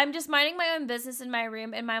I'm just minding my own business in my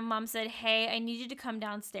room, and my mom said, "Hey, I need you to come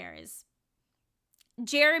downstairs.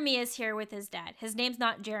 Jeremy is here with his dad." His name's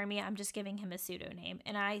not Jeremy. I'm just giving him a pseudonym.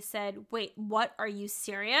 And I said, "Wait, what? Are you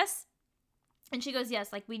serious?" And she goes,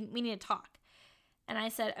 "Yes, like we need to talk." And I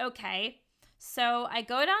said, "Okay." So I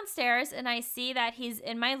go downstairs and I see that he's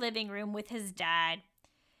in my living room with his dad.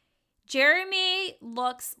 Jeremy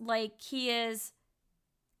looks like he is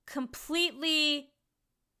completely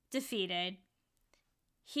defeated.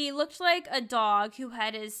 He looked like a dog who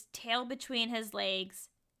had his tail between his legs,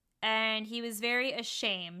 and he was very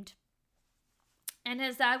ashamed. And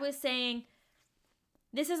his dad was saying,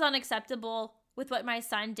 "This is unacceptable with what my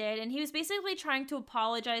son did." And he was basically trying to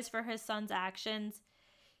apologize for his son's actions.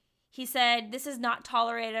 He said, "This is not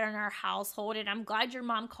tolerated in our household, and I'm glad your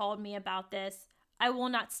mom called me about this. I will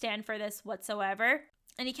not stand for this whatsoever."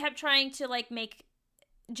 And he kept trying to make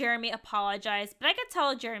Jeremy apologize, but I could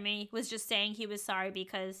tell Jeremy was just saying he was sorry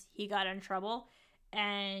because he got in trouble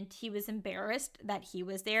and he was embarrassed that he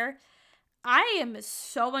was there. I am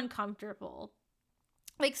so uncomfortable.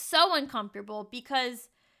 So uncomfortable because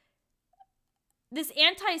this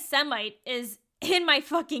anti-Semite is in my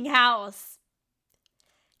fucking house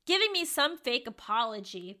giving me some fake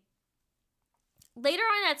apology. Later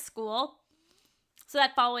on at school, so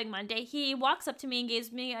that following Monday, he walks up to me and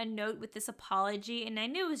gives me a note with this apology, and I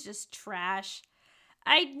knew it was just trash.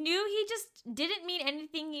 I knew he just didn't mean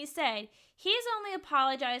anything he said. He's only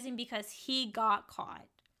apologizing because he got caught.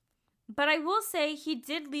 But I will say he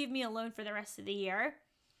did leave me alone for the rest of the year.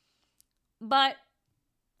 But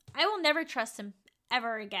I will never trust him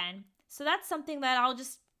ever again. So that's something that I'll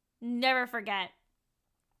just never forget.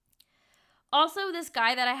 Also, this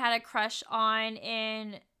guy that I had a crush on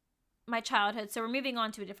in my childhood, so we're moving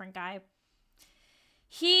on to a different guy.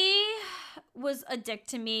 He was a dick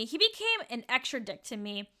to me. He became an extra dick to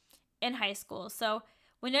me in high school. So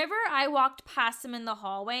whenever I walked past him in the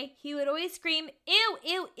hallway, he would always scream, "Ew,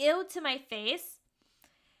 ew, ew," to my face.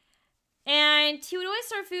 And he would always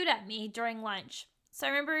throw food at me during lunch. So I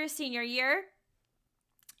remember senior year,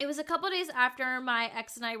 it was a couple days after my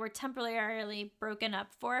ex and I were temporarily broken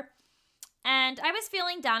up for. And I was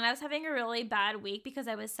feeling down. I was having a really bad week because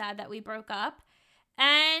I was sad that we broke up.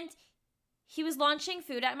 And he was launching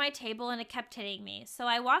food at my table and it kept hitting me. So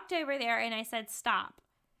I walked over there and I said, "Stop.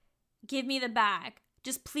 Give me the bag.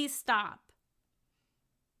 Just please stop."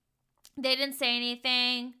 They didn't say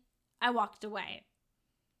anything. I walked away.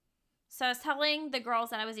 So I was telling the girls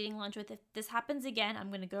that I was eating lunch with, if this happens again, I'm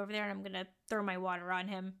going to go over there and I'm going to throw my water on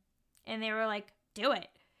him. And they were like, do it.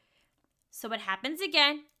 So it happens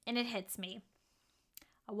again and it hits me.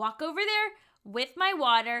 I walk over there with my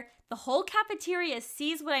water. The whole cafeteria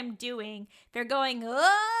sees what I'm doing. They're going,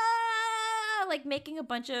 ah, like making a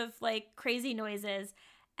bunch of like crazy noises.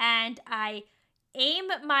 And I aim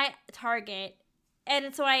my target.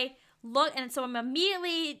 And so I look, and so I'm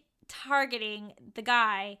immediately targeting the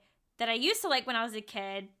guy that I used to like when I was a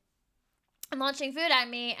kid and launching food at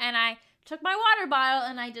me. And I took my water bottle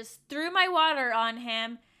and I just threw my water on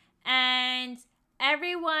him. And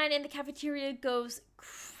everyone in the cafeteria goes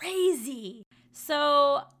crazy.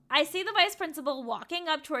 So I see the vice principal walking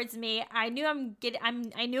up towards me. I knew I'm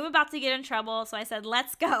about to get in trouble. So I said,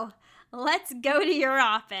 let's go. Let's go to your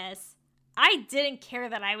office. I didn't care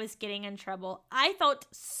that I was getting in trouble. I felt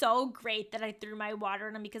so great that I threw my water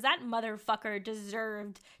on him because that motherfucker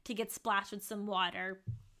deserved to get splashed with some water.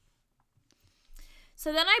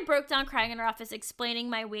 So then I broke down crying in her office, explaining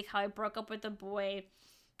my week, how I broke up with a boy.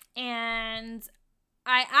 And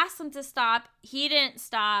I asked him to stop. He didn't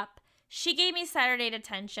stop. She gave me Saturday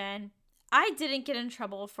detention. I didn't get in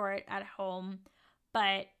trouble for it at home.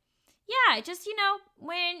 But yeah, just,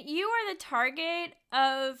 when you are the target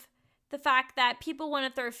of the fact that people want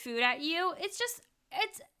to throw food at you, it's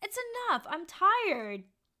enough. I'm tired.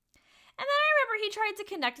 And then I remember he tried to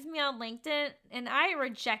connect with me on LinkedIn, and I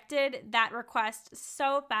rejected that request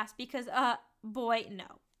so fast because, boy,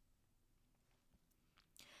 no.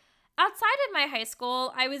 Outside of my high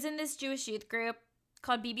school, I was in this Jewish youth group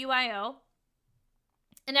called BBYO.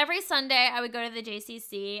 And every Sunday, I would go to the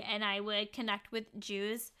JCC, and I would connect with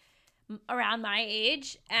Jews around my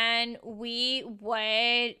age, and we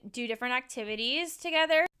would do different activities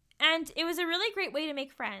together, and it was a really great way to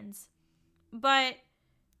make friends. But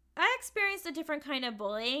I experienced a different kind of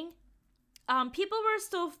bullying. People were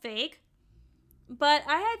still fake, but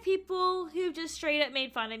I had people who just straight up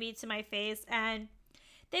made fun of me to my face, and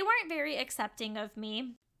they weren't very accepting of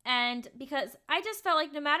me. And because I just felt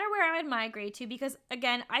like no matter where I would migrate to, because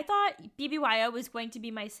again, I thought BBYO was going to be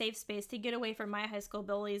my safe space to get away from my high school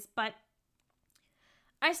bullies, but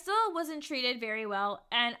I still wasn't treated very well,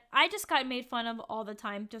 and I just got made fun of all the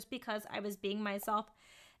time just because I was being myself,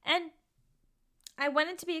 and I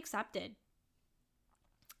wanted to be accepted.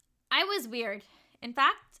 I was weird. In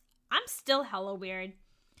fact, I'm still hella weird.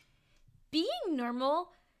 Being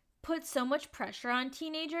normal puts so much pressure on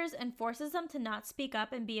teenagers and forces them to not speak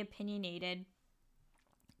up and be opinionated.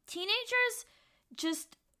 Teenagers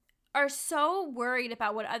just are so worried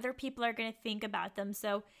about what other people are going to think about them,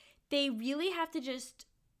 so they really have to just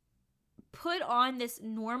put on this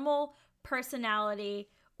normal personality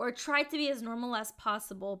or try to be as normal as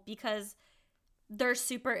possible because they're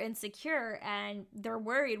super insecure and they're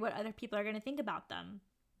worried what other people are going to think about them.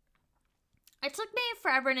 It took me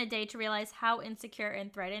forever and a day to realize how insecure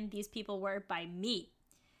and threatened these people were by me.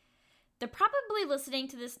 They're probably listening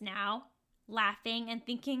to this now, laughing and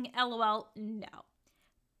thinking, LOL, no.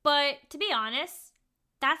 But to be honest,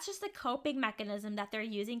 that's just a coping mechanism that they're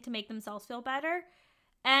using to make themselves feel better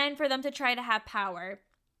and for them to try to have power.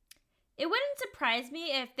 It wouldn't surprise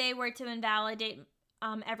me if they were to invalidate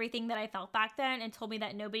everything that I felt back then and told me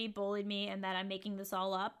that nobody bullied me and that I'm making this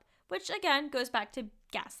all up, which again goes back to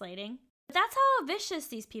gaslighting. But that's how vicious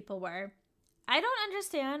these people were. I don't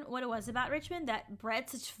understand what it was about Richmond that bred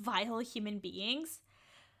such vile human beings,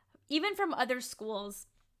 even from other schools.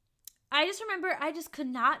 I just remember I just could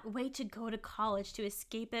not wait to go to college to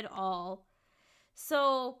escape it all.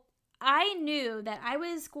 So I knew that I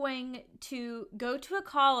was going to go to a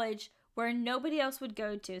college where nobody else would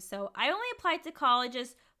go to. So I only applied to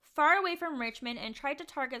colleges far away from Richmond and tried to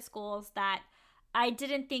target schools that I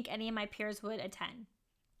didn't think any of my peers would attend.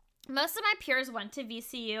 Most of my peers went to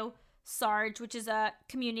VCU, Sarge, which is a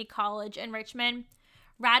community college in Richmond,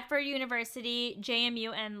 Radford University,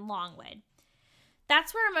 JMU, and Longwood.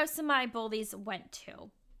 That's where most of my bullies went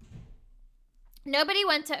to. Nobody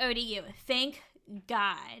went to ODU. Thank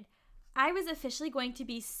God. I was officially going to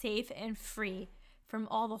be safe and free from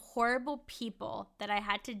all the horrible people that I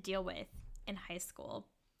had to deal with in high school.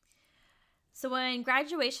 So when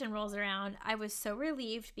graduation rolls around, I was so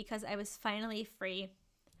relieved because I was finally free.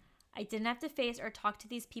 I didn't have to face or talk to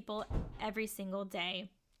these people every single day.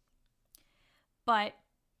 But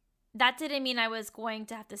that didn't mean I was going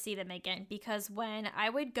to have to see them again, because when I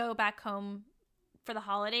would go back home for the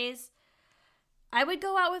holidays, I would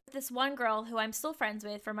go out with this one girl who I'm still friends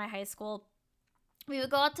with from my high school. We would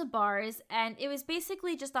go out to bars, and it was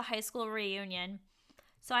basically just a high school reunion.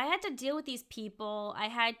 So I had to deal with these people. I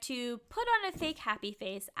had to put on a fake happy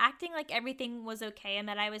face, acting like everything was okay and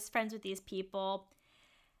that I was friends with these people.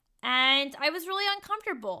 And I was really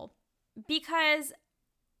uncomfortable because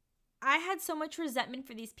I had so much resentment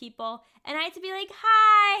for these people, and I had to be like,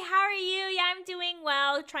 hi, how are you? Yeah, I'm doing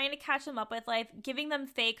well, trying to catch them up with life, giving them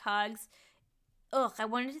fake hugs. Ugh, I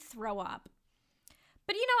wanted to throw up.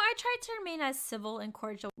 But I tried to remain as civil and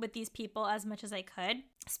cordial with these people as much as I could.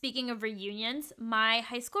 Speaking of reunions, my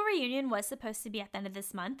high school reunion was supposed to be at the end of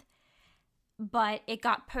this month, but it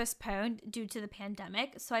got postponed due to the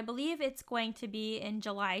pandemic. So I believe it's going to be in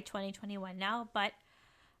July 2021 now, but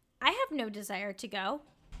I have no desire to go.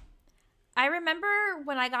 I remember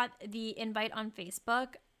when I got the invite on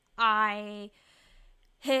Facebook, I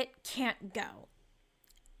hit can't go.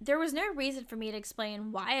 There was no reason for me to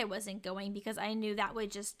explain why I wasn't going because I knew that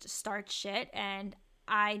would just start shit and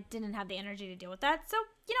I didn't have the energy to deal with that. So,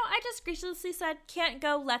 I just graciously said can't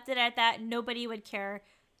go, left it at that. Nobody would care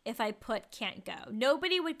if I put can't go.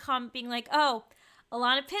 Nobody would come being like, oh,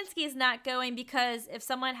 Alana Pinsky is not going, because if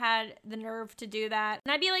someone had the nerve to do that,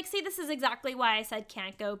 and I'd be like, see, this is exactly why I said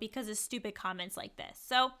can't go, because of stupid comments like this.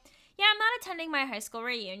 So, yeah, I'm not attending my high school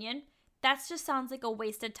reunion. That just sounds like a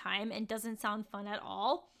wasted time and doesn't sound fun at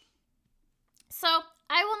all. So,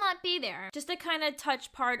 I will not be there. Just to kind of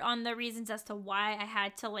touch part on the reasons as to why I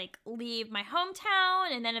had to, leave my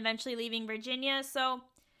hometown and then eventually leaving Virginia. So,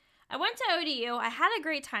 I went to ODU. I had a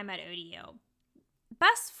great time at ODU.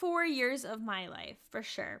 Best 4 years of my life, for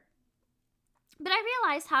sure. But I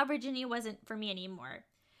realized how Virginia wasn't for me anymore.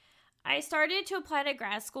 I started to apply to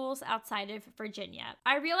grad schools outside of Virginia.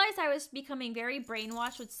 I realized I was becoming very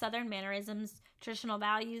brainwashed with Southern mannerisms, traditional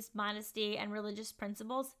values, modesty, and religious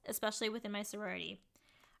principles, especially within my sorority.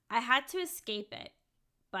 I had to escape it,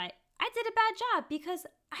 but I did a bad job because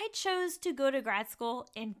I chose to go to grad school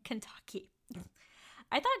in Kentucky.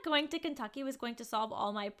 I thought going to Kentucky was going to solve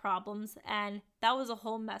all my problems, and that was a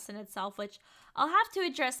whole mess in itself, which I'll have to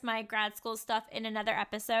address my grad school stuff in another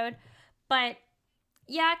episode. But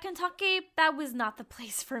yeah, Kentucky, that was not the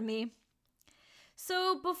place for me.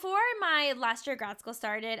 So before my last year grad school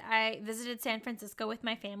started, I visited San Francisco with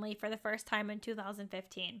my family for the first time in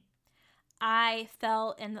 2015. I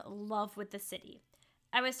fell in love with the city.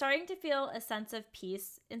 I was starting to feel a sense of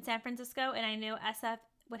peace in San Francisco, and I knew SF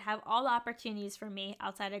would have all the opportunities for me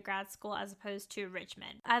outside of grad school as opposed to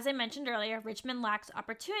Richmond. As I mentioned earlier, Richmond lacks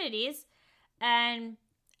opportunities, and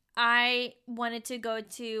I wanted to go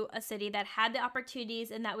to a city that had the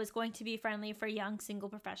opportunities and that was going to be friendly for young single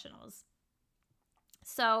professionals.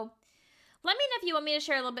 So let me know if you want me to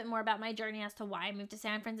share a little bit more about my journey as to why I moved to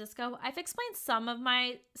San Francisco. I've explained some of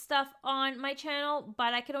my stuff on my channel,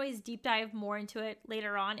 but I could always deep dive more into it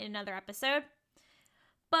later on in another episode.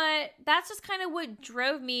 But that's just kind of what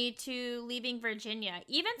drove me to leaving Virginia.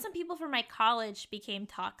 Even some people from my college became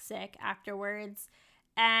toxic afterwards,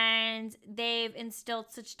 and they've instilled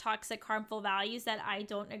such toxic, harmful values that I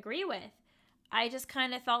don't agree with. I just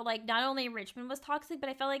kind of felt like not only Richmond was toxic, but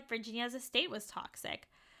I felt like Virginia as a state was toxic.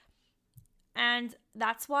 And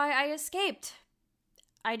that's why I escaped.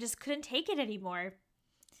 I just couldn't take it anymore.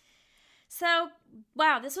 So,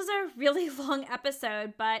 wow, this was a really long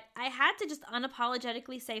episode, but I had to just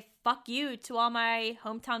unapologetically say fuck you to all my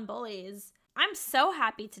hometown bullies. I'm so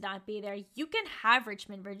happy to not be there. You can have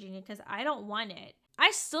Richmond, Virginia, because I don't want it.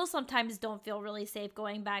 I still sometimes don't feel really safe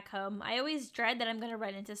going back home. I always dread that I'm going to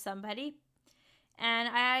run into somebody, and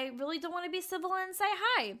I really don't want to be civil and say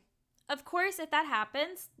hi. Of course, if that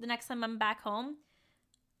happens, the next time I'm back home,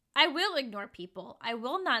 I will ignore people. I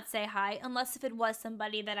will not say hi unless if it was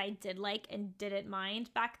somebody that I did like and didn't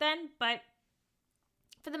mind back then. But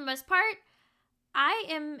for the most part, I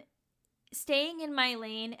am staying in my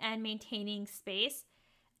lane and maintaining space.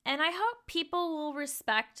 And I hope people will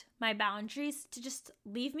respect my boundaries to just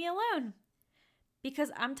leave me alone.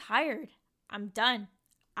 Because I'm tired. I'm done.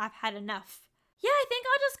 I've had enough. Yeah, I think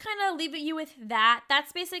I'll just kind of leave you with that.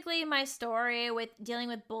 That's basically my story with dealing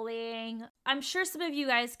with bullying. I'm sure some of you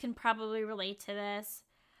guys can probably relate to this.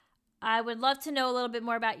 I would love to know a little bit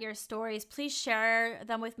more about your stories. Please share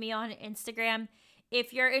them with me on Instagram.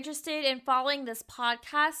 If you're interested in following this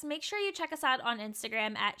podcast, make sure you check us out on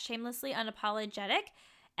Instagram at Shamelessly Unapologetic.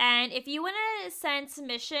 And if you want to send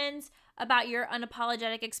submissions about your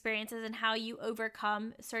unapologetic experiences and how you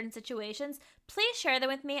overcome certain situations, please share them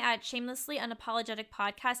with me at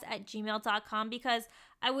shamelesslyunapologeticpodcast@gmail.com, because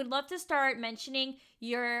I would love to start mentioning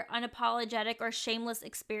your unapologetic or shameless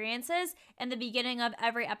experiences in the beginning of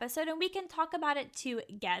every episode, and we can talk about it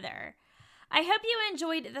together. I hope you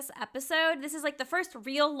enjoyed this episode. This is like the first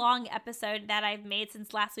real long episode that I've made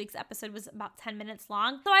since last week's episode was about 10 minutes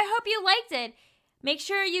long. So I hope you liked it. Make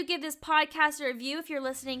sure you give this podcast a review if you're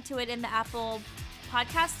listening to it in the Apple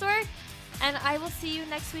Podcast Store. And I will see you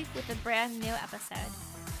next week with a brand new episode.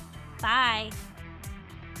 Bye.